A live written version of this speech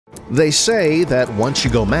They say that once you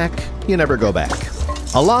go Mac, you never go back.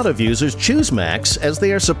 A lot of users choose Macs as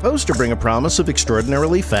they are supposed to bring a promise of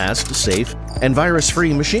extraordinarily fast, safe, and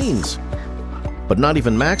virus-free machines. But not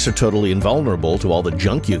even Macs are totally invulnerable to all the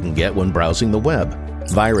junk you can get when browsing the web.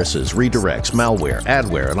 Viruses, redirects, malware,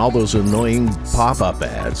 adware, and all those annoying pop-up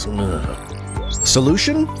ads. Ugh.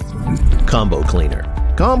 Solution? Combo Cleaner.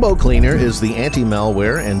 Combo Cleaner is the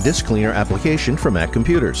anti-malware and disk cleaner application for Mac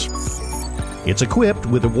computers. It's equipped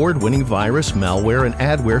with award-winning virus, malware, and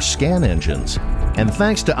adware scan engines. And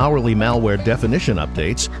thanks to hourly malware definition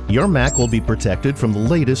updates, your Mac will be protected from the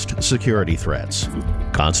latest security threats.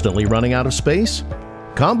 Constantly running out of space?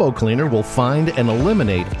 Combo Cleaner will find and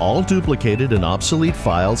eliminate all duplicated and obsolete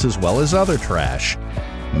files as well as other trash,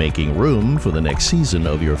 making room for the next season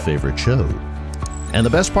of your favorite show. And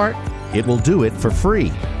the best part? It will do it for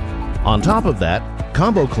free. On top of that,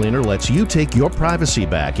 Combo Cleaner lets you take your privacy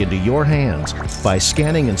back into your hands by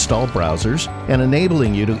scanning installed browsers and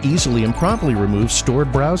enabling you to easily and promptly remove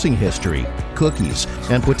stored browsing history, cookies,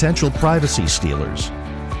 and potential privacy stealers.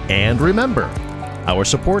 And remember, our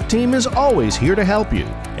support team is always here to help you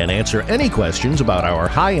and answer any questions about our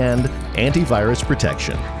high-end antivirus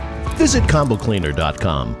protection. Visit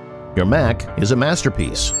combocleaner.com. Your Mac is a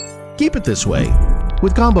masterpiece. Keep it this way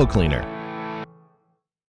with Combo Cleaner.